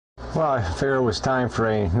Well, I figured it was time for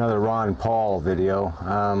another Ron Paul video.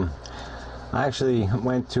 I actually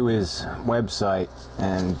went to his website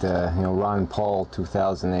and, Ron Paul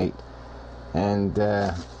 2008, and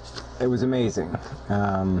it was amazing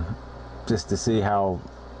just to see how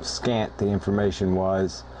scant the information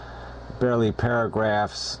was. Barely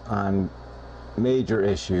paragraphs on major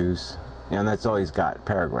issues, and that's all he's got,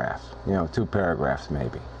 paragraph. 2 paragraphs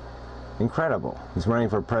maybe. Incredible. He's running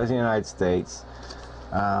for President of the United States.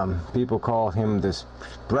 People call him this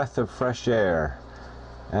breath of fresh air.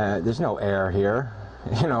 There's no air here.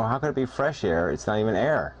 How could it be fresh air? It's not even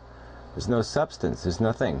air. There's no substance. There's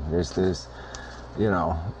nothing. There's this,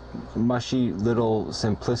 mushy little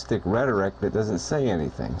simplistic rhetoric that doesn't say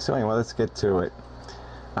anything. So anyway, let's get to it.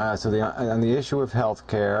 On the issue of health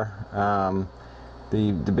care,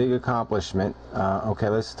 the big accomplishment, okay,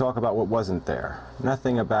 let's talk about what wasn't there.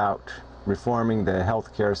 Nothing about reforming the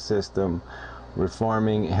health care system,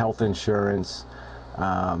 reforming health insurance,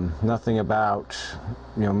 nothing about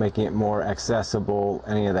making it more accessible,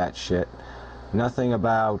 any of that shit. Nothing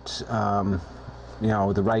about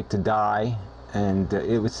the right to die, and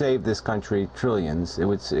it would save this country trillions. It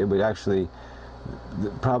would actually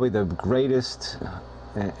probably the greatest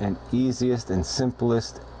and easiest and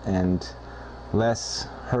simplest and less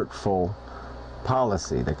hurtful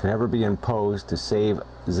policy that could ever be imposed to save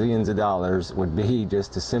zillions of dollars would be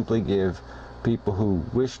just to simply give people who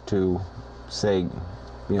wish to say,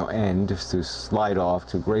 end, to slide off,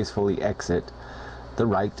 to gracefully exit, the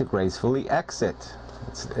right to gracefully exit.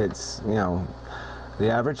 It's the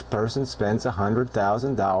average person spends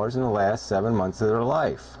 $100,000 in the last 7 months of their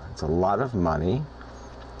life. It's a lot of money,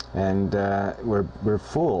 and we're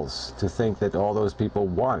fools to think that all those people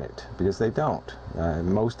want it, because they don't.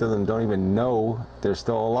 Most of them don't even know they're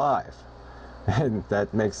still alive, and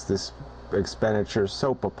that makes this expenditure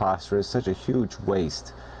so preposterous, such a huge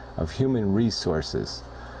waste of human resources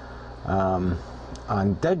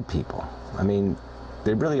on dead people. I mean,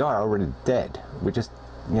 they really are already dead. We're just,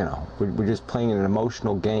 we're just playing an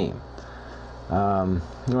emotional game.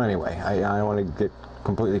 Anyway, I don't want to get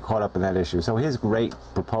completely caught up in that issue. So his great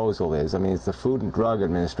proposal is, it's the Food and Drug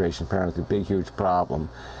Administration, apparently a big, huge problem.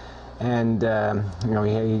 And,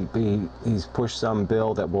 he's pushed some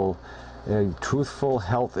bill that will truthful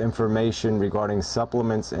health information regarding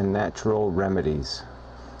supplements and natural remedies.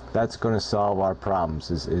 That's going to solve our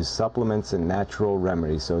problems, is supplements and natural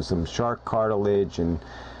remedies. So some shark cartilage and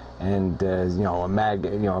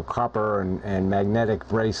copper and magnetic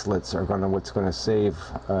bracelets are what's going to save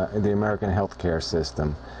the American healthcare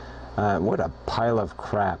system. What a pile of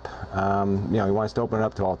crap. He wants to open it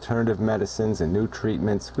up to alternative medicines and new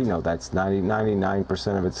treatments. We know that's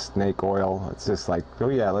 99% of it's snake oil. It's just like, oh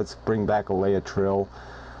yeah, let's bring back Laetrile,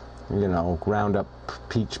 ground up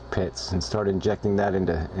peach pits and start injecting that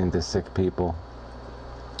into sick people.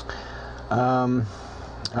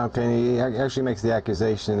 Okay, he actually makes the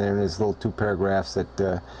accusation there in his little 2 paragraphs that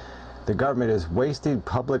the government has wasted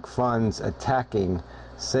public funds attacking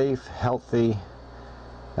safe, healthy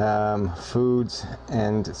foods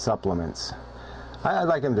and supplements. I'd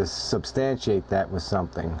like him to substantiate that with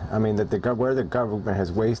something. Where the government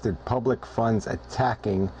has wasted public funds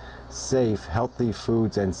attacking safe, healthy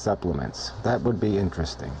foods and supplements. That would be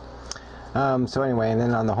interesting. So anyway, and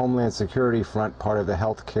then on the Homeland Security front, part of the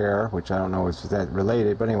health care, which I don't know if that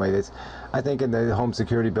related, but anyway, I think in the Home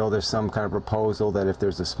Security Bill there's some kind of proposal that if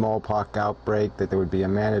there's a smallpox outbreak, that there would be a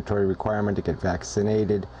mandatory requirement to get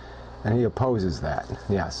vaccinated, and he opposes that.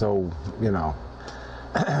 Yeah, so,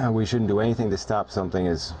 we shouldn't do anything to stop something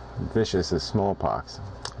as vicious as smallpox.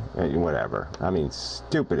 Whatever.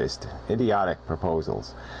 Stupidest, idiotic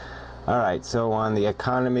proposals. All right, so on the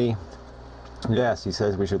economy, yes, he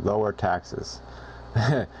says we should lower taxes.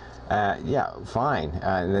 Yeah, fine.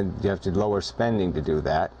 And then you have to lower spending to do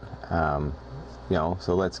that.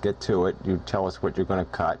 So let's get to it. You tell us what you're going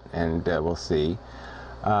to cut, and we'll see.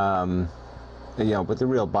 But the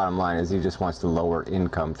real bottom line is he just wants to lower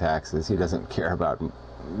income taxes. He doesn't care about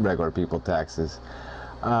regular people taxes.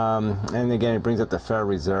 And again, it brings up the Federal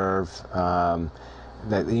Reserve,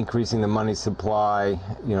 that increasing the money supply,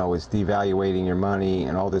 is devaluating your money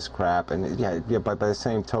and all this crap. And but by the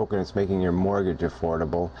same token, it's making your mortgage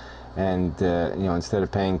affordable. And instead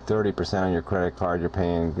of paying 30% on your credit card, you're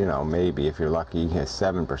paying, maybe if you're lucky,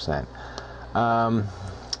 7%.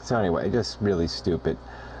 So anyway, just really stupid.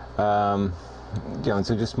 And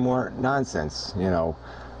so just more nonsense.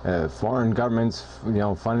 Foreign governments,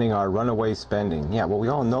 funding our runaway spending. Yeah, well, we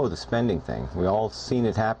all know the spending thing. We all seen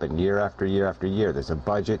it happen year after year after year. There's a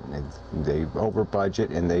budget, and they over budget,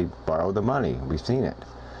 and they borrow the money. We've seen it.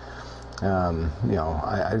 You know,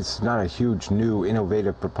 it's not a huge new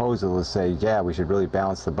innovative proposal to say, yeah, we should really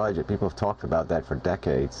balance the budget. People have talked about that for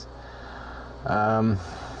decades. Then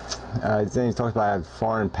he talks about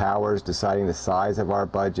foreign powers deciding the size of our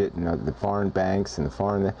budget, you know, the foreign banks and the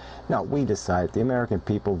foreign... No, we decide. The American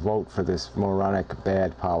people vote for this moronic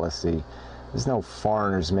bad policy. There's no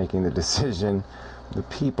foreigners making the decision. The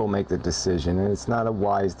people make the decision, and it's not a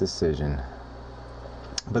wise decision.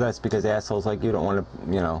 But that's because assholes like you don't want to,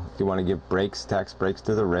 you know, you want to give breaks, tax breaks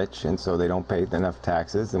to the rich, and so they don't pay enough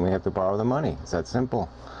taxes, and we have to borrow the money. It's that simple.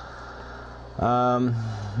 All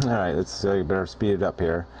right, let's better speed it up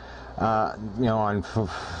here. You know, on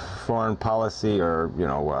foreign policy, or, you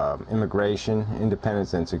know, immigration,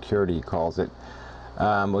 independence and security, he calls it.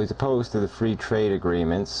 Well, he's opposed to the free trade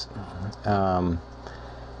agreements, you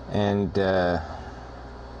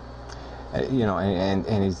know,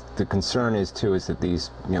 and the concern is too is that these,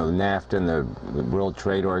 you know, NAFTA and the World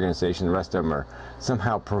Trade Organization, the rest of them are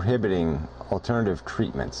somehow prohibiting alternative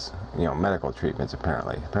treatments, you know, medical treatments.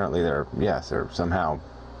 Apparently they're somehow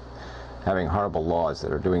having horrible laws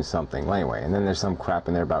that are doing something. Well, anyway, and then there's some crap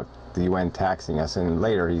in there about the UN taxing us, and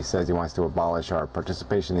later he says he wants to abolish our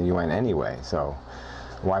participation in the UN anyway. So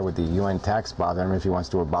why would the UN tax bother him if he wants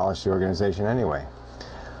to abolish the organization anyway?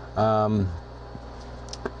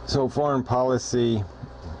 So foreign policy,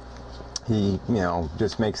 he, you know,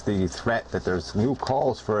 just makes the threat that there's new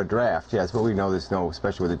calls for a draft. Yes, but we know there's no,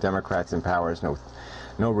 especially with the Democrats in power, there's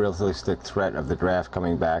no realistic threat of the draft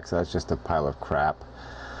coming back, so that's just a pile of crap.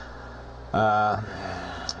 Yeah,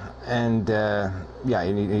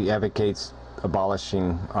 he advocates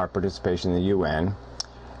abolishing our participation in the UN,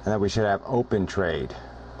 and that we should have open trade.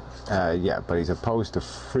 Yeah, but he's opposed to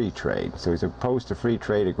free trade. So he's opposed to free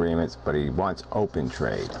trade agreements, but he wants open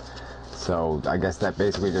trade. So I guess that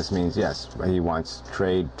basically just means, yes, he wants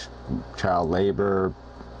trade, child labor,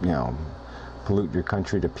 you know, pollute your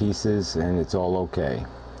country to pieces, and it's all okay.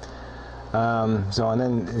 So, and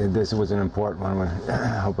then this was an important one.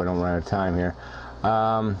 I hope I don't run out of time here.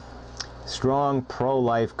 Strong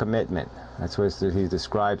pro-life commitment. That's what he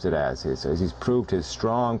describes it as. He says he's proved his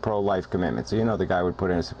strong pro-life commitment. So, you know, the guy would put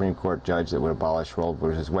in a Supreme Court judge that would abolish Roe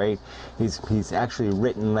versus Wade. He's actually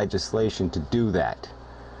written legislation to do that,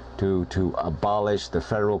 to abolish the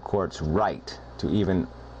federal court's right to even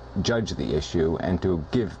judge the issue and to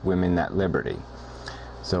give women that liberty.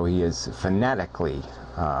 So he is fanatically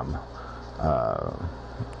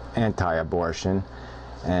anti-abortion.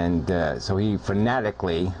 And so he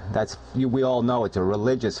fanatically, we all know it's a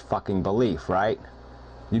religious fucking belief, right?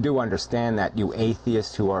 You do understand that, you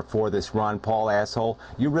atheists who are for this Ron Paul asshole?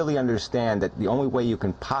 You really understand that the only way you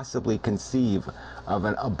can possibly conceive of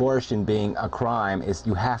an abortion being a crime is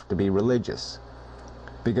you have to be religious.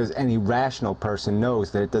 Because any rational person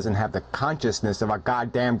knows that it doesn't have the consciousness of a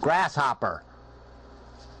goddamn grasshopper.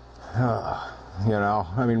 You know,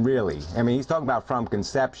 I mean, really. I mean, he's talking about from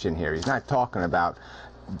conception here. He's not talking about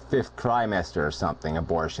 5th trimester or something,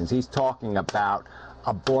 abortions. He's talking about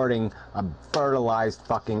aborting a fertilized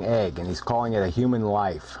fucking egg, and he's calling it a human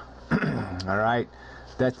life. All right?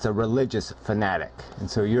 That's a religious fanatic. And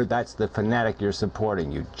so that's the fanatic you're supporting,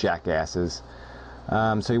 you jackasses.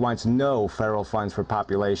 So he wants no federal funds for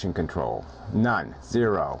population control. None.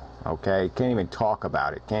 Zero. Okay? Can't even talk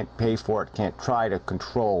about it. Can't pay for it. Can't try to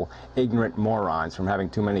control ignorant morons from having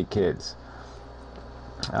too many kids.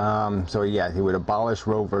 So yeah, he would abolish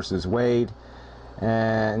Roe versus Wade,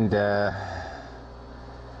 and yeah,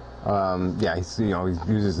 he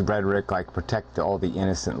uses the rhetoric like protect all the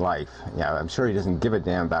innocent life. Yeah, I'm sure he doesn't give a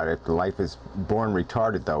damn about it. If the life is born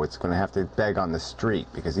retarded, though, it's going to have to beg on the street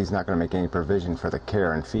because he's not going to make any provision for the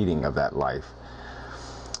care and feeding of that life.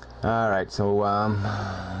 All right, so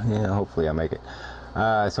yeah, hopefully I'll make it.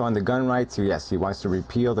 So on the gun rights, yes, he wants to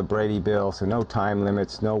repeal the Brady Bill, so no time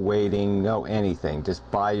limits, no waiting, no anything. Just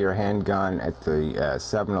buy your handgun at the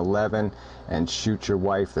 7-Eleven and shoot your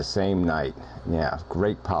wife the same night. Yeah,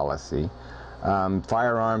 great policy.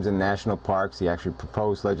 Firearms in national parks, he actually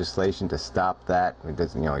proposed legislation to stop that. It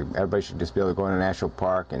doesn't, everybody should just be able to go in a national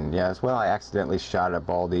park and, yes, well, I accidentally shot a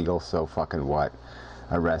bald eagle, so fucking what?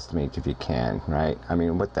 Arrest me if you can, right? I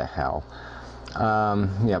mean, what the hell?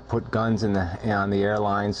 Yeah, put guns on the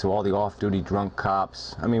airlines, so all the off-duty drunk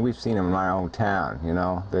cops, I mean, we've seen them in my own town,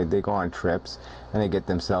 they go on trips and they get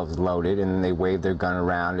themselves loaded and then they wave their gun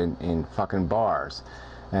around in fucking bars.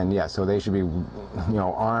 And yeah, so they should be,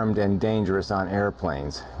 armed and dangerous on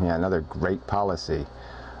airplanes. Yeah, another great policy.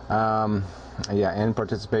 Yeah, and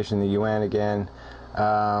participation in the UN again.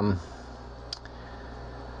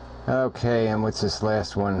 Okay, and what's this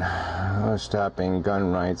last one? Stopping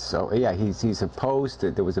gun rights. So yeah, he's opposed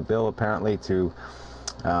to, there was a bill apparently to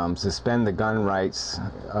suspend the gun rights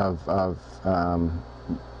of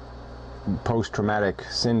post-traumatic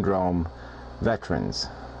syndrome veterans.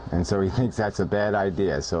 And so he thinks that's a bad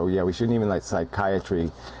idea. So yeah, we shouldn't even let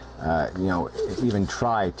psychiatry, you know, even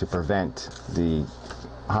try to prevent the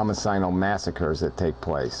homicidal massacres that take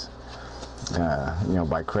place, you know,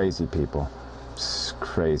 by crazy people.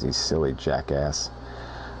 Crazy, silly jackass.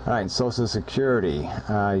 All right, Social Security.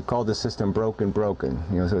 He called the system broken.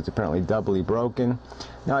 You know, so it's apparently doubly broken.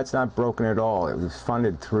 No, it's not broken at all. It was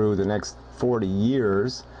funded through the next 40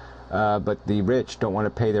 years. But the rich don't want to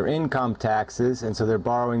pay their income taxes, and so they're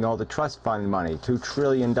borrowing all the trust fund money, $2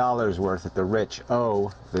 trillion worth that the rich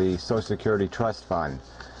owe the Social Security Trust Fund.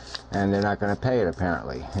 And they're not going to pay it,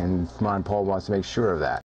 apparently. And Ron Paul wants to make sure of that.